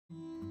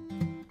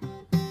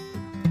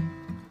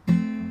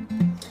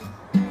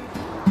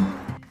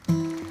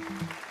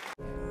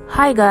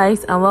Hi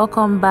guys, and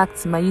welcome back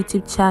to my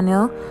YouTube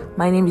channel.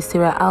 My name is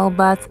Sarah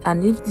Albert,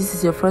 and if this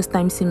is your first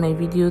time seeing my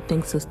video,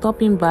 thanks for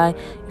stopping by.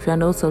 If you're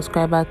not a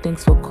subscriber,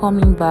 thanks for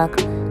coming back.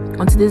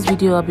 On today's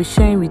video, I'll be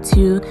sharing with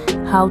you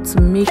how to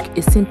make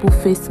a simple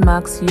face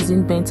mask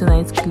using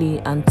bentonite clay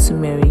and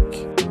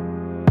turmeric.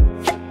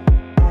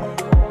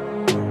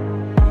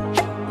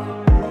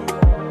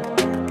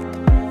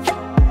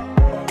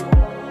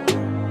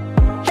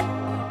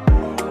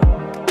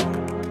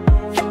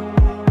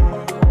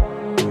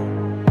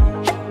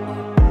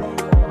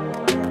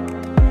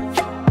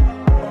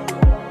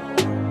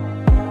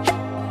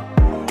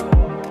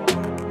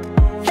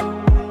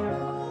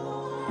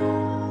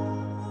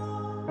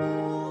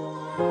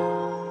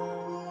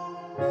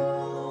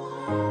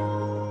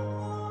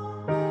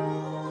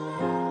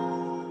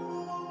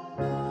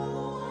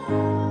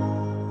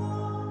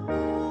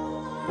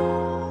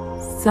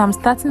 So I'm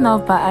starting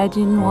off by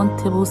adding 1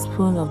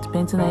 tablespoon of the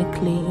bentonite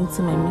clay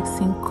into my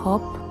mixing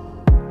cup.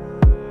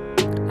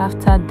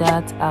 After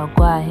that, I'll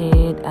go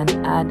ahead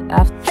and add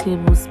 ½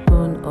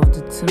 tablespoon of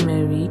the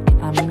turmeric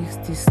and mix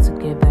this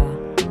together.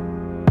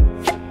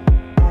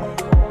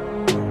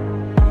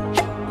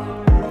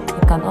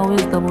 You can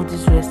always double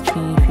this recipe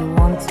if you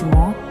want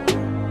more.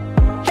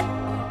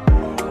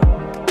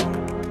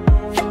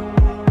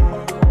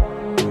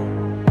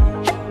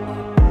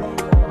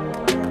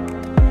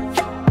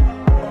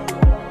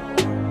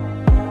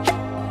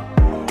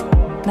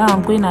 Now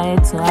I'm going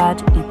ahead to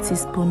add a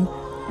teaspoon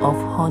of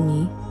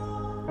honey.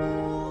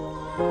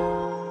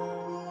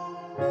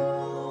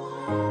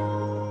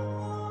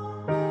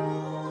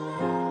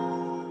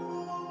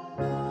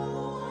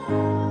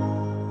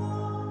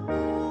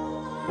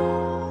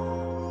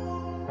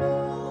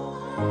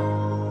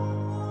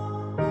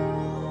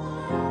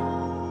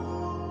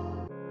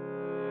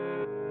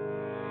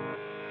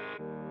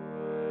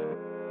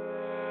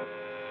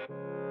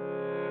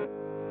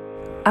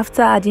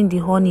 After adding the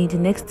honey, the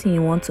next thing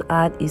you want to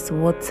add is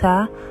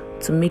water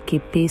to make a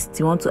paste.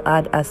 You want to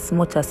add as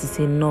much as is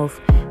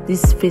enough.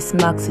 This face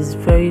mask is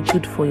very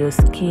good for your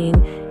skin.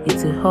 It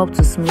will help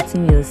to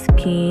smoothen your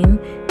skin,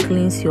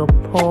 cleanse your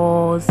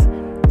pores,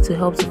 to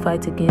help to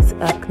fight against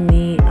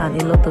acne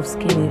and a lot of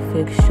skin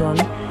infection.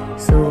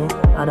 So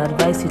I'd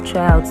advise you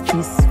try out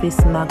this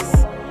face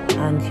mask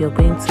and you're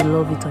going to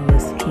love it on your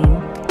skin.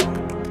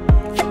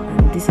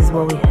 And this is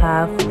what we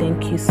have.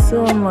 Thank you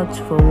so much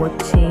for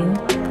watching,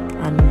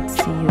 and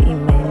see you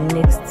in my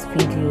next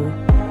video.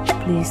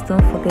 Please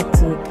don't forget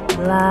to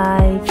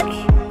like,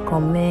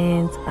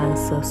 comment and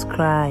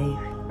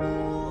subscribe.